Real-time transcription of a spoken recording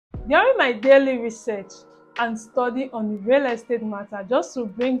During my daily research and study on real estate matter, just to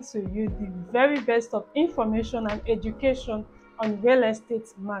bring to you the very best of information and education on real estate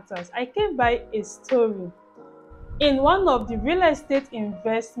matters, I came by a story in one of the real estate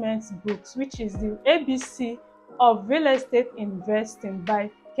investment books, which is the ABC of Real Estate Investing by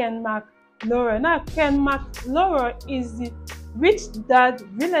Ken McLaurin. Now, Ken McLaurin is the Rich Dad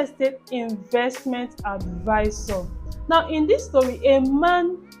Real Estate Investment Advisor. Now, in this story, a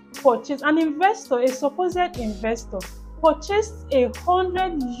man purchased, an investor, a supposed investor, purchased a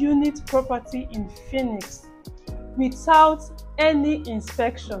 100-unit property in Phoenix without any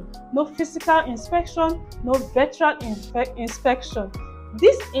inspection, no physical inspection, no virtual inspection.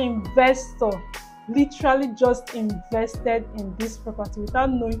 This investor literally just invested in this property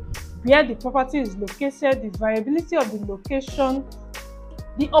without knowing where the property is located, the variability of the location,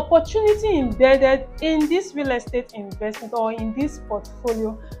 the opportunity embedded in this real estate investment or in this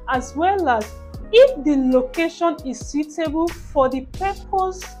portfolio, as well as if the location is suitable for the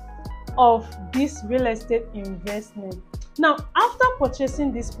purpose of this real estate investment. Now, after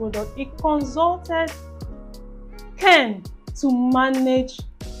purchasing this product, he consulted Ken to manage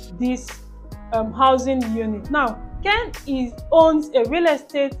this housing unit. Now, Ken owns a real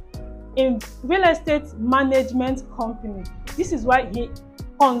estate management company. This is why he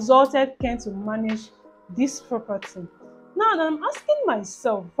consulted Ken to manage this property. Now, I'm asking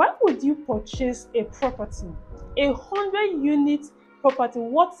myself, why would you purchase a property, a 100-unit property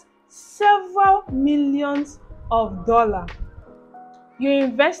worth several millions of dollars? You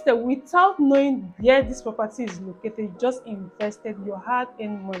invested without knowing where this property is located. You just invested your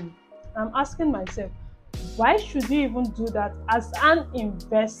hard-earned money. I'm asking myself, why should you even do that as an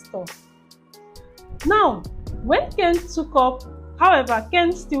investor? Now, when Ken took up, however,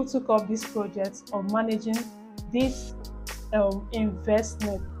 Ken still took up this project of managing this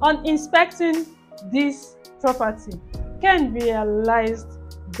investment. On inspecting this property, Ken realized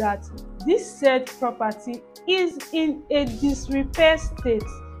that this said property is in a disrepair state.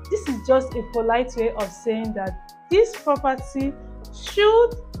 This is just a polite way of saying that this property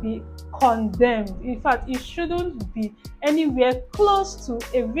should be condemned. In fact, it shouldn't be anywhere close to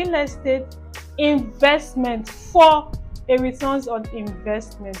a real estate investment for a returns on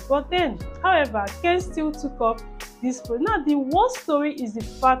investment. But then, however, Ken still took up this project. Now, the worst story is the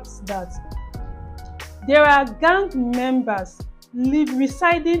fact that there are gang members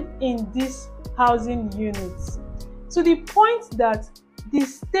residing in these housing units, to the point that the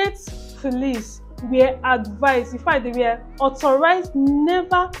state police were advised, in fact they were authorized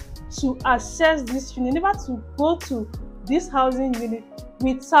never to access this unit, never to go to this housing unit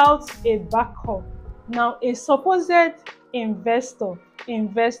without a backup. Now, a supposed investor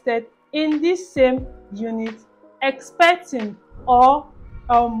invested in this same unit, expecting or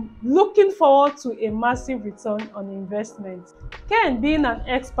looking forward to a massive return on investment. Ken, being an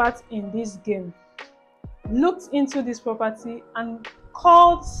expert in this game, looked into this property and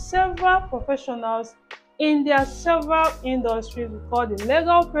called several professionals in their several industries. We called the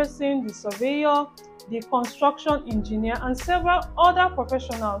legal person, the surveyor, the construction engineer, and several other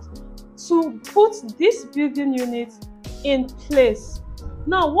professionals to put this building unit in place.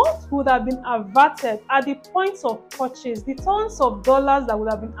 Now, what would have been averted at the point of purchase, the tons of dollars that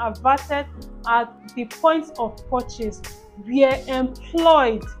would have been averted at the point of purchase, were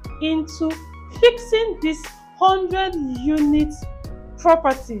employed into fixing this 100-unit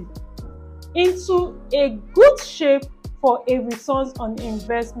property into a good shape for a returns on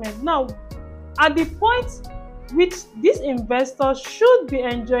investment. Now, at the point which this investor should be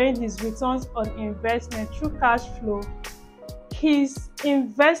enjoying his returns on investment through cash flow, he's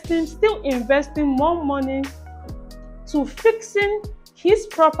still investing more money to fixing his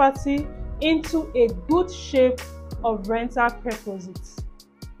property into a good shape of rental purposes.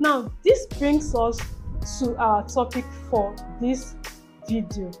 Now, this brings us to our topic for this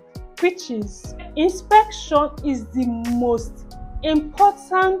video, which is inspection is the most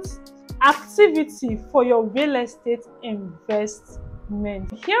important activity for your real estate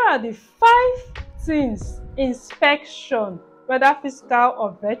investment. Here are the 5 things inspection, whether physical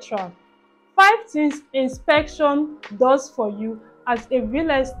or virtual, 5 things inspection does for you as a real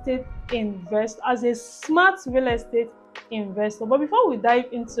estate investor, as a smart real estate investor. But before we dive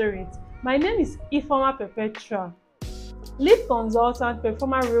into it, my name is Ifeoma Perpetua, lead consultant,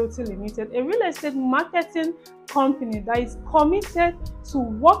 Performer Realty Limited, a real estate marketing company that is committed to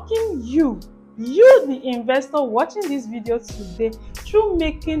working you the investor watching this video today, through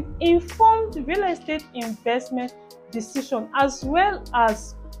making informed real estate investment decision, as well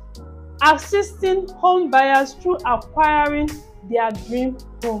as assisting home buyers through acquiring their dream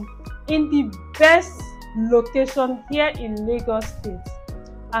home in the best location here in Lagos State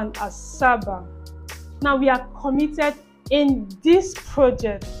and Asaba. Now we are committed in this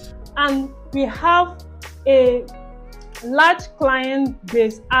project and we have a large client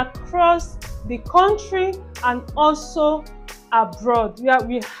base across the country and also abroad.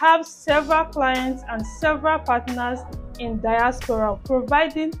 We have several clients and several partners in diaspora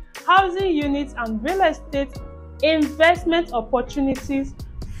providing housing units and real estate investment opportunities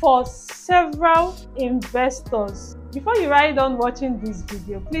for several investors. Before you ride on watching this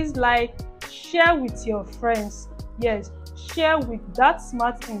video, please like, share with your friends. Yes, share with that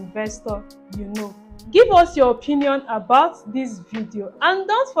smart investor you know. Give us your opinion about this video and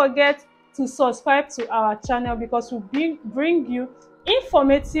don't forget to subscribe to our channel because we bring you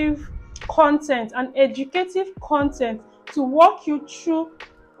informative content and educative content to walk you through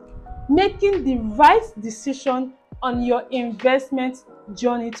making the right decision on your investment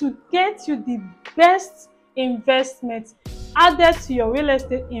journey to get you the best investment added to your real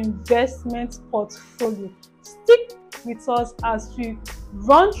estate investment portfolio. Stick with us as we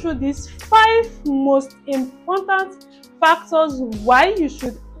run through these 5 most important factors why you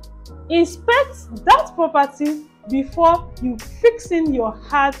should inspect that property before you fix in your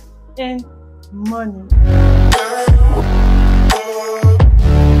hard-earned money.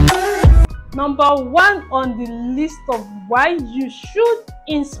 Number 1 on the list of why you should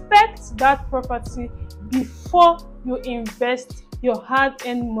inspect that property before you invest your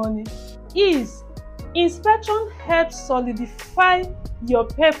hard-earned money is inspection helps solidify your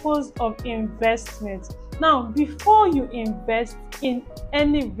purpose of investment. Now, before you invest in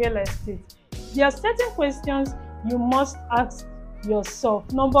any real estate, there are certain questions you must ask yourself.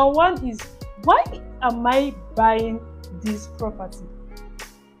 Number 1 is, why am I buying this property?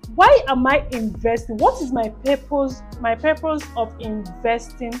 Why am I investing? What is my purpose of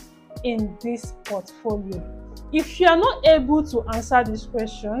investing in this portfolio? If you are not able to answer these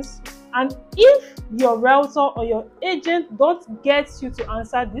questions, and if your realtor or your agent don't get you to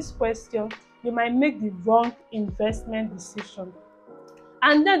answer this question, you might make the wrong investment decision.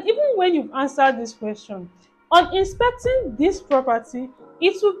 And then even when you've answered this question, on inspecting this property,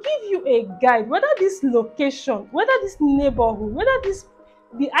 it will give you a guide whether this location, whether this neighborhood, whether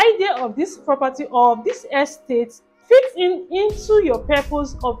the idea of this property or of this estate fits into your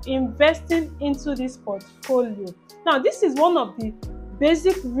purpose of investing into this portfolio. Now, this is one of the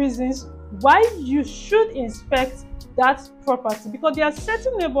basic reasons why you should inspect that property, because there are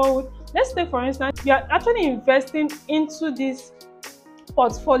certain neighborhoods. Let's take for instance, you are actually investing into this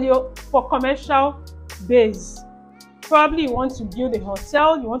portfolio for commercial base. Probably you want to build a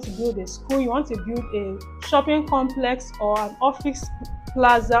hotel, you want to build a school, you want to build a shopping complex or an office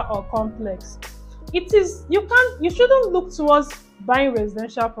plaza or complex. You shouldn't look towards buying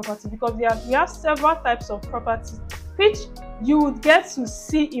residential property because we have several types of properties which you would get to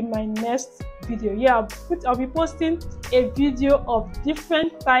see in my next video. Yeah, I'll be posting a video of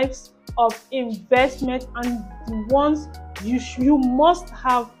different types of investment and the ones you must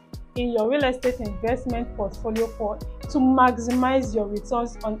have in your real estate investment portfolio to maximize your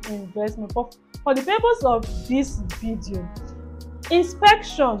returns on investment. But for the purpose of this video,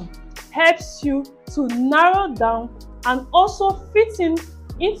 inspection helps you to narrow down and also fit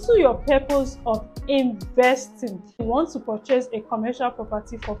into your purpose of investing. You want to purchase a commercial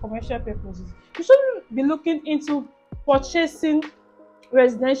property for commercial purposes, you shouldn't be looking into purchasing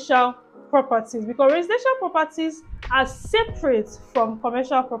residential properties because residential properties are separate from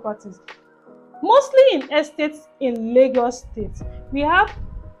commercial properties. Mostly in estates in Lagos State, we have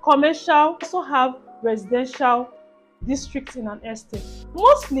commercial, also have residential districts in an estate.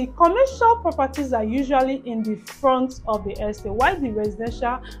 Mostly commercial properties are usually in the front of the estate, while the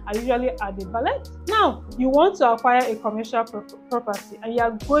residential are usually at the back. Now you want to acquire a commercial property and you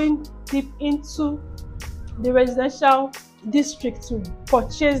are going deep into the residential district to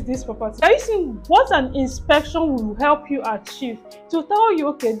purchase this property. Are you seeing what an inspection will help you achieve? To tell you,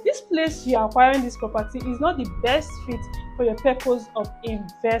 okay, this place you are acquiring this property is not the best fit for your purpose of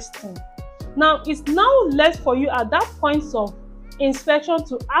investing. Now, it's now left for you at that point of inspection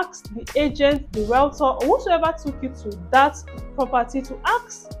to ask the agent, the realtor, or whoever took you to that property to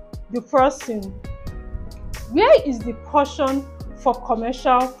ask the person, where is the portion for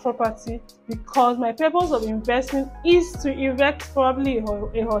commercial property? Because my purpose of investment is to erect probably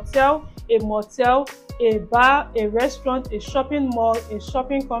a hotel, a motel, a bar, a restaurant, a shopping mall, a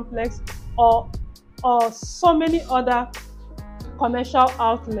shopping complex, or so many other commercial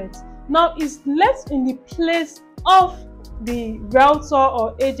outlets. Now it's left in the place of the realtor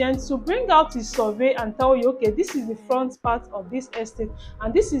or agent to bring out his survey and tell you, okay, this is the front part of this estate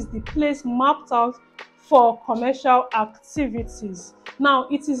and this is the place mapped out for commercial activities. Now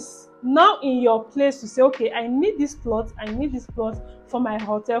it is now in your place to say, okay, I need this plot for my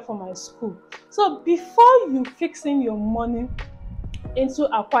hotel, for my school. So before you fix in your money into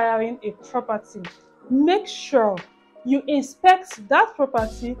acquiring a property, make sure you inspect that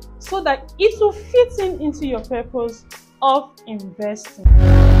property so that it will fit into your purpose of investing.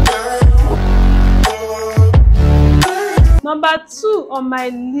 Number 2 on my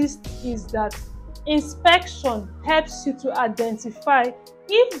list is that inspection helps you to identify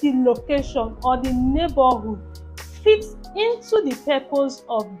if the location or the neighborhood fits into the purpose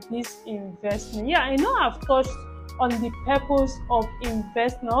of this investment. Yeah, I know I've touched on the purpose of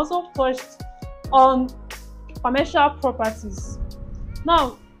investment. I also touched on commercial properties.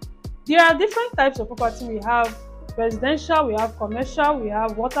 Now, there are different types of property. We have residential, we have commercial, we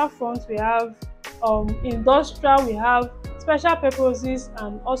have waterfront, we have industrial, we have special purposes,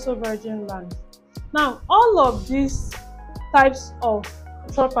 and also virgin land. Now, all of these types of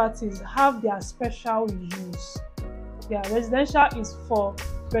properties have their special use. Yeah, residential is for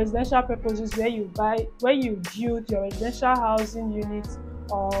residential purposes, where you build your residential housing unit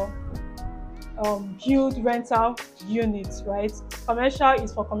or build rental units, right? Commercial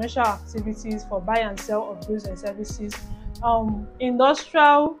is for commercial activities, for buy and sell of goods and services.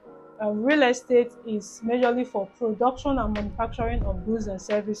 Industrial real estate is majorly for production and manufacturing of goods and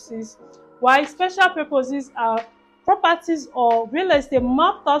services, while special purposes are properties or real estate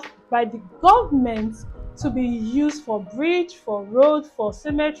mapped out by the government to be used for bridge, for road, for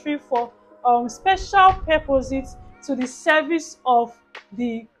cemetery, for special purposes to the service of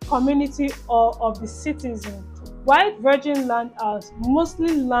the community or of the citizen. While virgin land are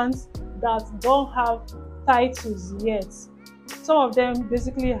mostly lands that don't have titles yet. Some of them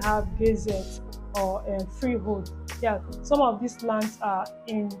basically have gazette or freehold. Yeah, some of these lands are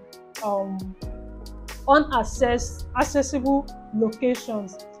in accessible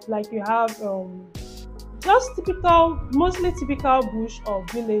locations, like you have mostly typical bush or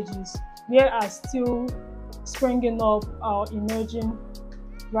villages where are still springing up or emerging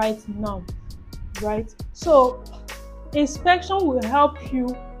right now, right? So inspection will help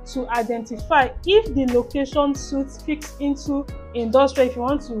you to identify if the location fits into industry. If you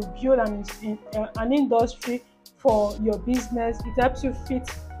want to build an industry for your business, it helps you fit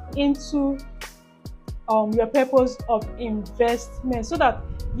into your purpose of investment, so that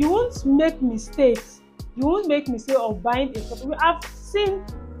you won't make mistakes. You won't make mistake of buying a property.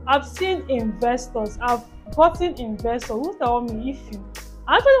 I've seen investors, I've gotten investors who tell me,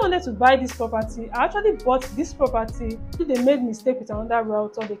 I actually wanted to buy this property, I actually bought this property, they made mistake with another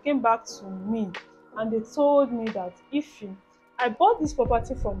realtor, they came back to me and they told me that, I bought this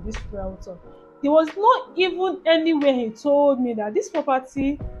property from this realtor, there was not even anywhere he told me that this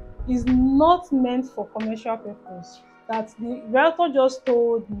property is not meant for commercial purpose, that the realtor just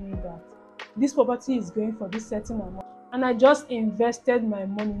told me that this property is going for this certain amount, and I just invested my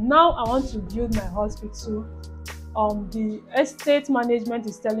money. Now I want to build my hospital. The estate management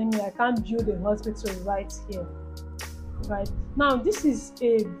is telling me I can't build a hospital right here. Right now, this is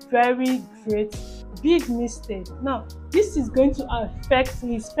a very big mistake. Now, this is going to affect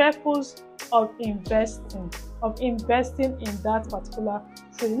his purpose of investing in that particular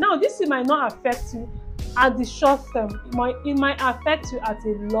trade. Now, this might not affect you at the short term. It might affect you at a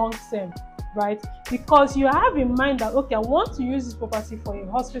long term, right? Because you have in mind that, okay, I want to use this property for a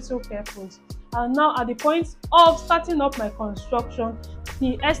hospital purpose, and now at the point of starting up my construction,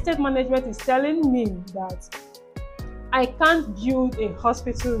 the estate management is telling me that I can't build a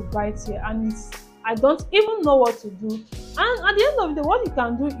hospital right here, and I don't even know what to do. And at the end of the day, what you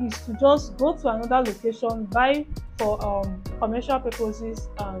can do is to just go to another location, buy for commercial purposes,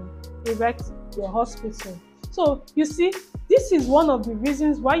 and erect your hospital. So you see, this is one of the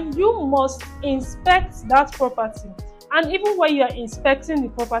reasons why you must inspect that property. And even when you are inspecting the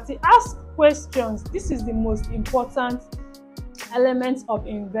property, ask questions. This is the most important element of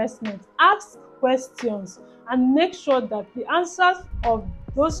investment. Ask questions and make sure that the answers of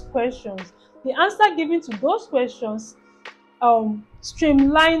those questions, the answer given to those questions,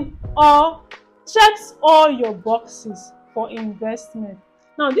 streamline or checks all your boxes for investment.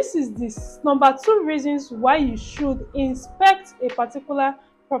 Now, this is number 2 reasons why you should inspect a particular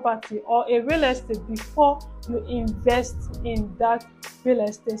property or a real estate before you invest in that real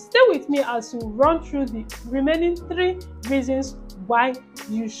estate. Stay with me as we run through the remaining 3 reasons why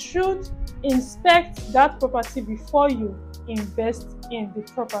you should inspect that property before you invest in the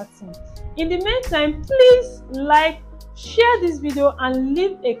property. In the meantime, please like, share this video and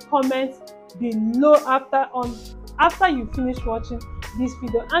leave a comment below after you finish watching this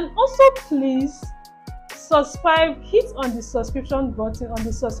video. And also please subscribe, hit on the subscription button, on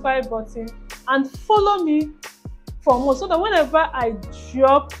the subscribe button, and follow me for more, so that whenever I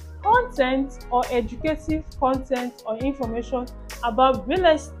drop content or educative content or information about real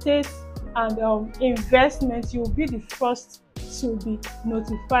estate and investment, you'll be the first to be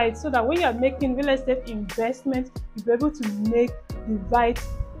notified, so that when you are making real estate investment, you'll be able to make the right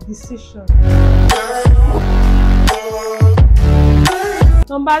decision.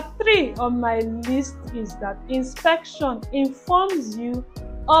 Number 3 on my list is that inspection informs you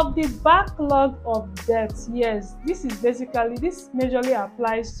of the backlog of debts. Yes, this majorly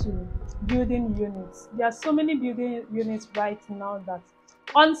applies to building units. There are so many building units right now that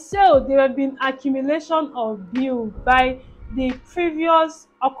on sale there have been accumulation of bill by the previous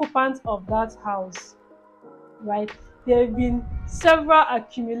occupant of that house, right? There have been several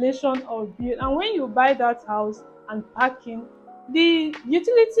accumulation of bill, and when you buy that house and parking, the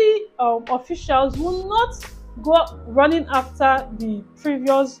utility officials will not go running after the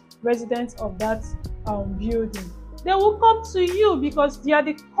previous residents of that building. They will come to you because they are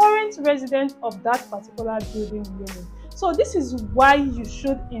the current resident of that particular building unit. So this is why you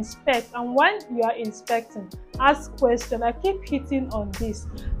should inspect, and while you are inspecting, ask questions. I keep hitting on this.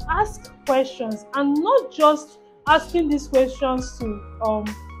 Ask questions, and not just asking these questions to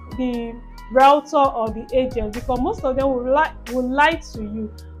the realtor or the agent, because most of them will lie to you.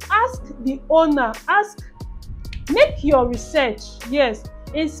 Ask the owner. Make your research. Yes,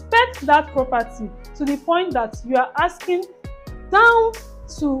 inspect that property to the point that you are asking down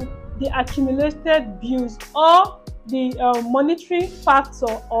to the accumulated bills or the monitoring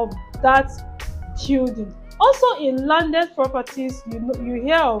factor of that building. Also, in landed properties, you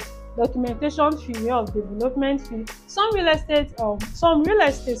hear of documentation fee, you hear of development fee. Some estates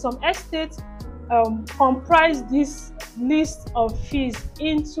comprise this list of fees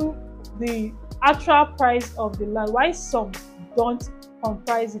into the actual price of the land, while some don't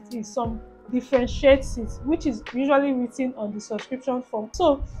comprise it. Some differentiates it, which is usually written on the subscription form.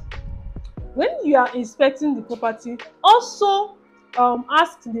 So when you are inspecting the property, also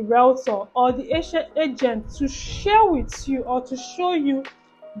ask the realtor or the agent to share with you or to show you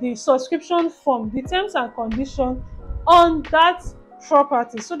the subscription form, the terms and conditions on that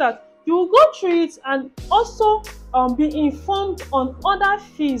property, so that you will go through it and also be informed on other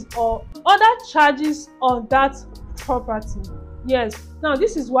fees or other charges on that property. Yes, now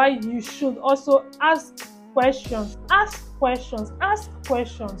this is why you should also ask questions.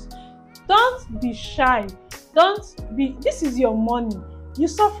 Don't be shy. This is your money. You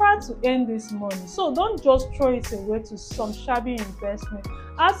suffer to earn this money, so don't just throw it away to some shabby investment.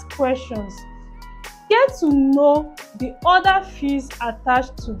 Ask questions. Get to know the other fees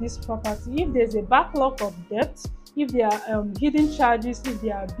attached to this property. If there's a backlog of debt, if there are hidden charges, if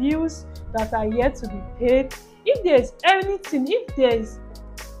there are bills that are yet to be paid, if there's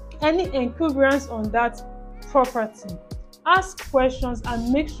any encumbrance on that property, ask questions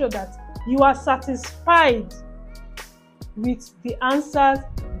and make sure that you are satisfied with the answers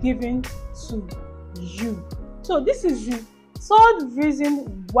given to you. So this is the third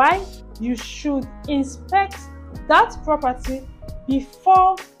reason why you should inspect that property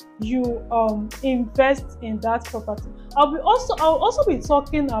before you invest in that property. I'll also be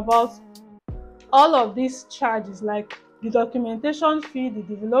talking about all of these charges, like the documentation fee, the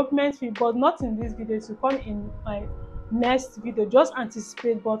development fee, but not in this video. To come in my next video. Just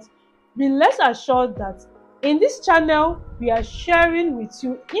anticipate, but be less assured that in this channel we are sharing with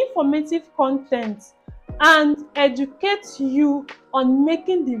you informative content and educate you on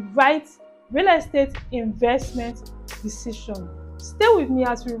making the right real estate investment decision. Stay with me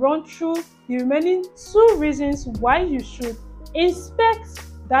as we run through the remaining 2 reasons why you should inspect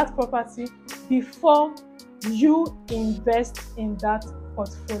that property before you invest in that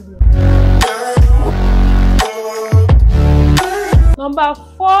portfolio. Number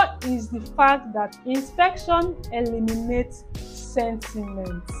 4 is the fact that inspection eliminates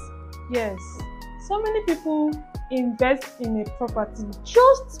sentiments. Yes, so many people invest in a property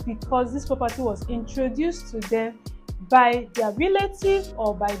just because this property was introduced to them by their relative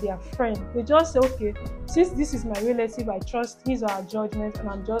or by their friend. They just say, okay, since this is my relative, I trust his or her judgment, and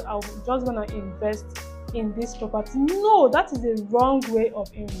I'm just gonna invest in this property. No, that is a wrong way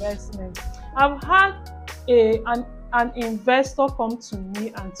of investment. I've had an investor come to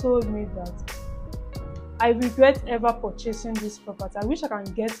me and told me that I regret ever purchasing this property. I wish I can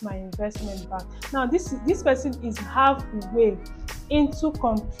get my investment back. Now this person is halfway into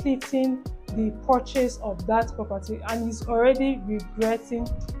completing the purchase of that property and is already regretting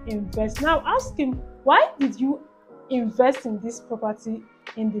investing. Now ask him, why did you invest in this property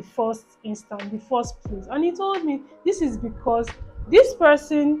in the first instance, the first place? And he told me, this is because this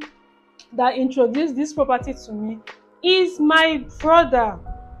person that introduced this property to me is my brother.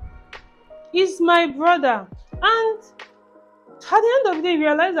 And at the end of the day,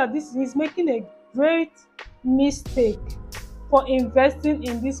 realize that he's making a great mistake for investing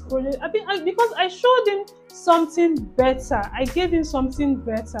in this project. I think because I showed him something better, I gave him something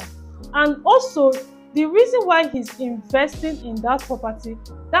better, and also the reason why he's investing in that property,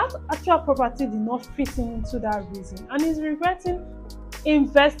 that actual property did not fit him into that reason, and he's regretting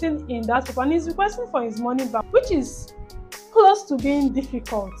investing in that property, and he's requesting for his money back, which is close to being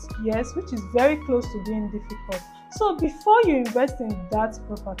difficult. Yes, which is very close to being difficult. So before you invest in that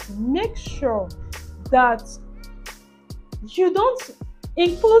property, make sure that you don't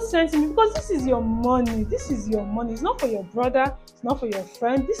include sentiment, because this is your money. It's not for your brother, it's not for your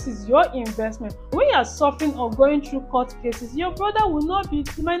friend. This is your investment. When you are suffering or going through court cases, your brother he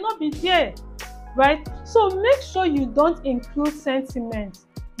might not be there, right? So make sure you don't include sentiment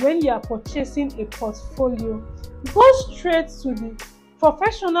when you are purchasing a portfolio. Go straight to the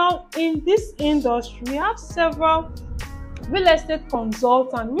professional in this industry. We have several real estate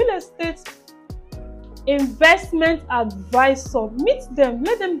consultants, real estate investment advisor. Meet them,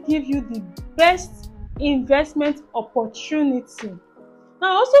 let them give you the best investment opportunity.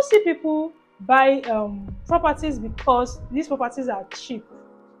 Now I also see people buy properties because these properties are cheap.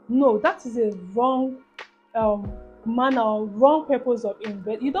 No, that is a wrong manner or wrong purpose of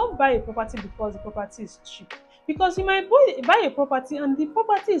invest. You don't buy a property because the property is cheap, because you might buy a property and the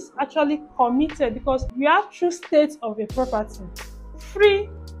property is actually committed, because we have two states of a property: free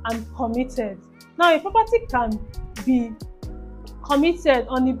and committed. Now a property can be committed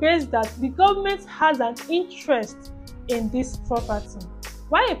on the basis that the government has an interest in this property,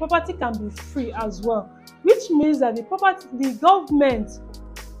 while a property can be free as well, which means that the government,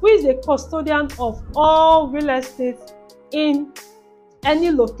 who is a custodian of all real estate in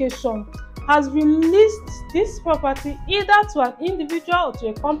any location, has released this property either to an individual or to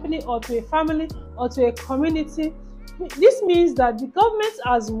a company or to a family or to a community. This means that the government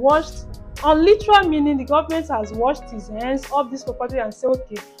has washed, on literal meaning, the government has washed his hands of this property and say,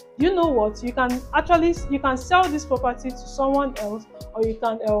 okay, you know what, you can sell this property to someone else, or you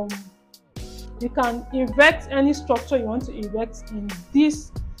can erect any structure you want to erect in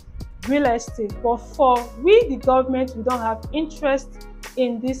this real estate. But for we, the government, we don't have interest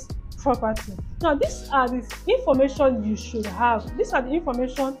in this property. Now these are the information you should have. These are the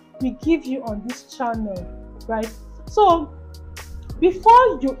information we give you on this channel, right? So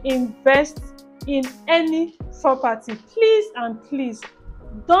before you invest in any property, please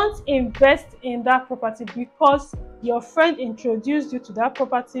don't invest in that property because your friend introduced you to that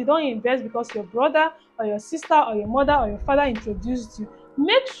property. Don't invest because your brother or your sister or your mother or your father introduced you.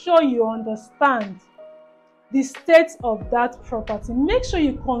 Make sure you understand the state of that property. Make sure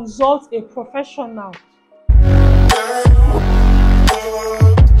you consult a professional.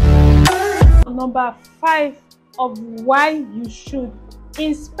 Number 5 of why you should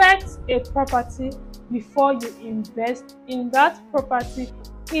inspect a property before you invest in that property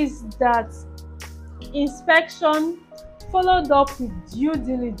is that inspection followed up with due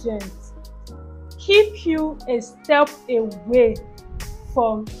diligence keep you a step away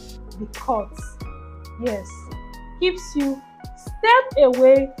from the courts. Yes, keeps you step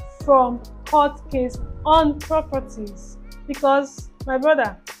away from court case on properties, because my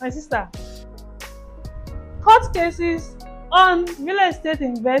brother, my sister, court cases on real estate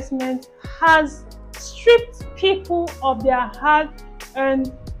investment has stripped people of their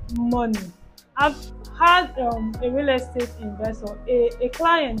hard-earned money. I've had a real estate investor, a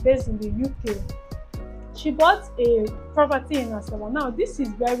client based in the UK. She bought a property in Asaba. Now this is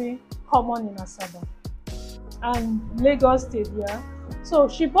very common in Asaba and Lagos State, yeah. So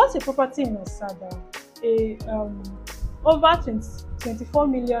she bought a property in Asaba, over 24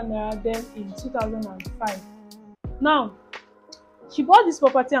 million naira then in 2005. Now she bought this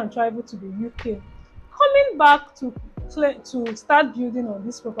property and traveled to the UK. Coming back to start building on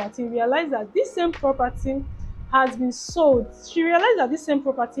this property, realized that this same property has been sold. She realized that this same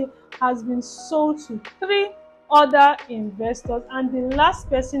property has been sold to 3 other investors, and the last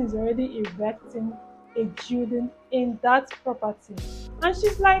person is already erecting a building in that property. And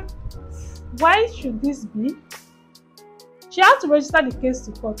she's like, why should this be? She had to register the case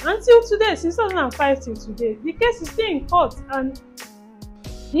to court. Until today, since 2005 till today, the case is still in court, and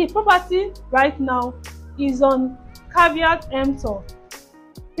the property right now is on caveat emptor.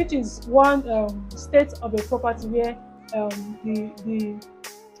 which is one state of a property where the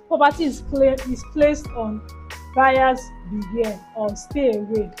property is placed on buyer's beware or stay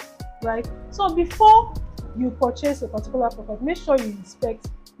away, right? So before you purchase a particular property, make sure you inspect.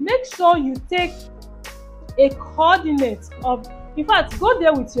 Make sure you take a coordinate of, in fact, go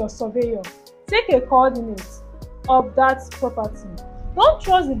there with your surveyor. Take a coordinate of that property. Don't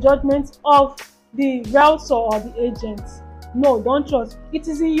trust the judgment of the realtor or the agent. No, don't trust. It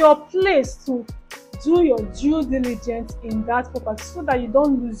is in your place to do your due diligence in that property so that you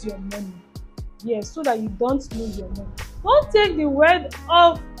don't lose your money. Yes, so that you don't lose your money. Don't take the word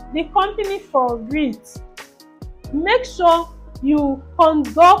of the company for it. Make sure you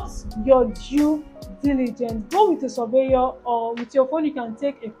conduct your due diligence. Go with a surveyor, or with your phone you can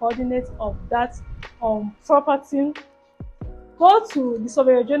take a coordinate of that property. Go to the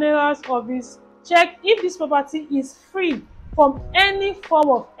Surveyor General's office. Check if this property is free from any form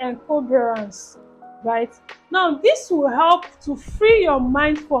of encumbrance, right? Now this will help to free your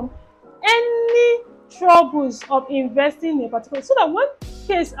mind from any troubles of investing in a particular, so that when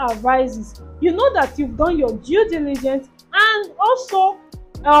case arises, you know that you've done your due diligence. And also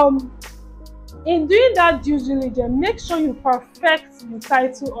in doing that due diligence, make sure you perfect the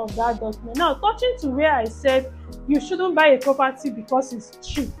title of that document. Now, touching to where I said you shouldn't buy a property because it's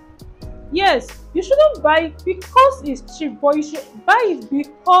cheap. Yes, you shouldn't buy it because it's cheap, but you should buy it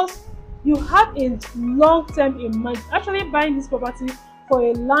because you have a long term in mind. Actually buying this property for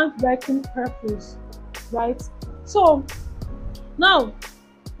a land banking purpose, right? So now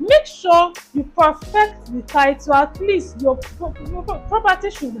make sure you perfect the title. At least your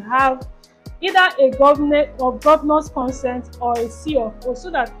property should have either a governor's consent or a CFO,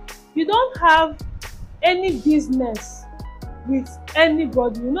 so that you don't have any business with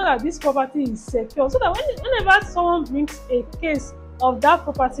anybody. You know that this property is secure, so that whenever someone brings a case of that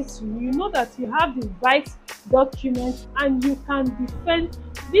property to you, you know that you have the right documents and you can defend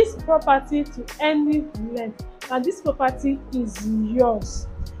this property to any length, and this property is yours.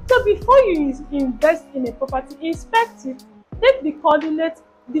 So before you invest in a property, inspect it. Take the coordinates,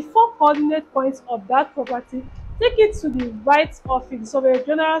 the 4 coordinate points of that property, take it to the right office, the Surveyor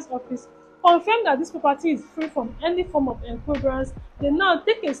General's office, confirm that this property is free from any form of encumbrance. Then now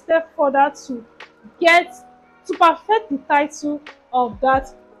take a step further to perfect the title of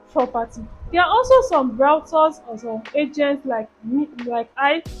that property. There are also some realtors or some agents like me, like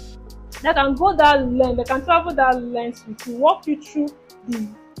I, that can go that length, they can travel that length with you, walk you through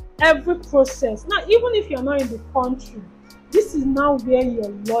every process. Now, even if you're not in the country, this is now where your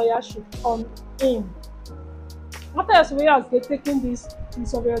lawyer should come in. After your surveyor has taken this to the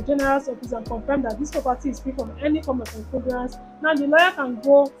Surveyor General's office and confirm that this property is free from any form of encumbrance, now the lawyer can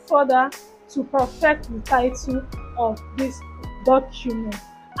go further to perfect the title of this document.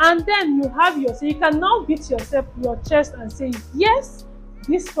 And then you have so you can now beat your chest and say, yes,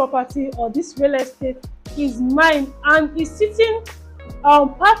 this property or this real estate is mine and is sitting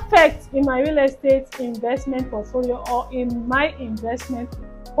perfect in my real estate investment portfolio or in my investment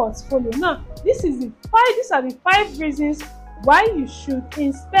portfolio. Now, these are the 5 reasons why you should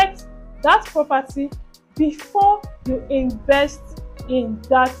inspect that property before you invest in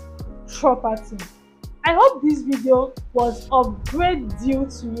that property. I hope this video was of great deal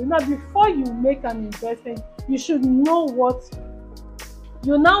to you. Now, before you make an investment, you should know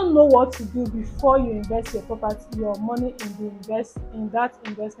you now know what to do before you invest your money in that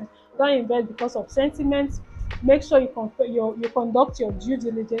investment. Don't invest because of sentiment. Make sure you conduct your due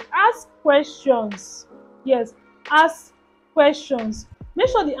diligence. Ask questions. Yes, ask questions. Make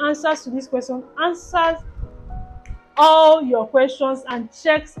sure the answers to this question answers all your questions and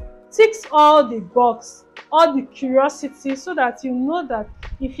ticks all the box, all the curiosity, so that you know that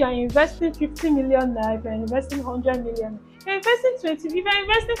if you are investing 50 million naira, if you are investing 100 million, if you are investing 20, if you are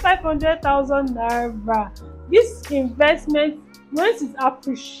investing 500,000 naira, this investment, once it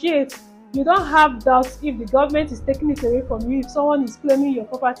appreciates, you don't have doubts if the government is taking it away from you, if someone is claiming your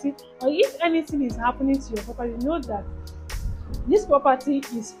property, or if anything is happening to your property. Know that this property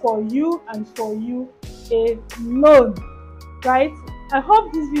is for you and for you alone, right? I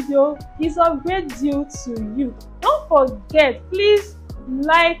hope this video is of great deal to you. Don't forget, please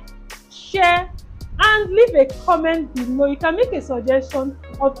like, share, and leave a comment below. You can make a suggestion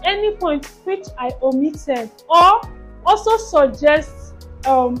of any point which I omitted, or also suggest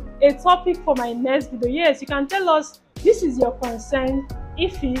a topic for my next video. Yes, you can tell us this is your concern.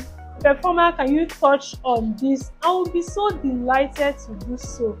 If performer, can you touch on this? I will be so delighted to do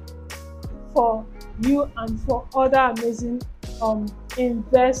so for you and for other amazing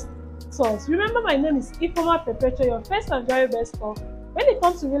investors. Remember, my name is Ifoma Perpetual, your first and very best When it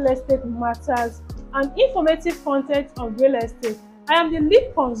comes to real estate matters and informative content on real estate, I am the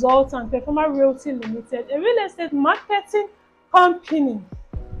lead consultant, Performer Realty Limited, a real estate marketing company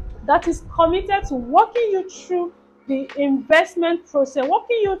that is committed to walking you through the investment process,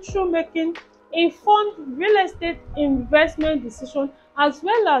 walking you through making informed real estate investment decisions, as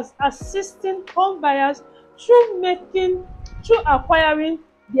well as assisting home buyers through acquiring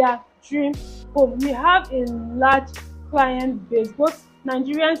their dream home. We have a large client base, both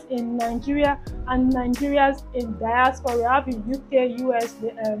Nigerians in Nigeria and Nigerians in diaspora. We have in UK, US,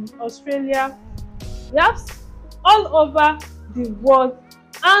 Australia. We have all over the world,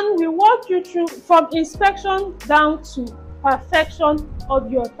 and we walk you through from inspection down to perfection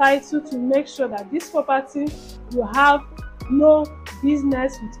of your title to make sure that this property you have no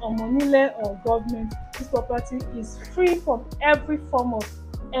business with Omonile or government. This property is free from every form of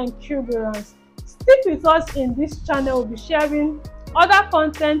encumbrance. Stick with us in this channel. We'll be sharing other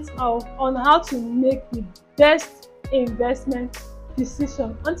content on how to make the best investment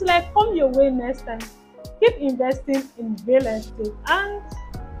decision. Until I come your way next time, keep investing in real estate, and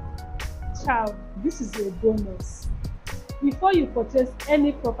ciao. This is a bonus. Before you purchase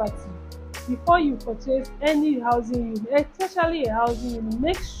any property, before you purchase any housing unit, especially a housing unit,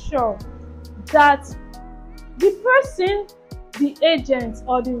 make sure that the person, the agent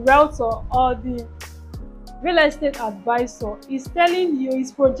or the realtor or the real estate advisor is telling you,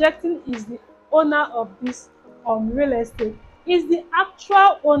 is projecting, is the owner of this real estate, is the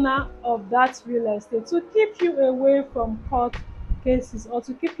actual owner of that real estate, to keep you away from court cases or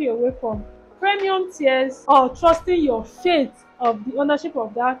to keep you away from premium tiers or trusting your faith of the ownership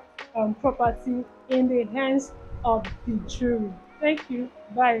of that property in the hands of the jury. Thank you.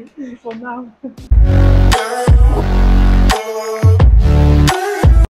 Bye for now.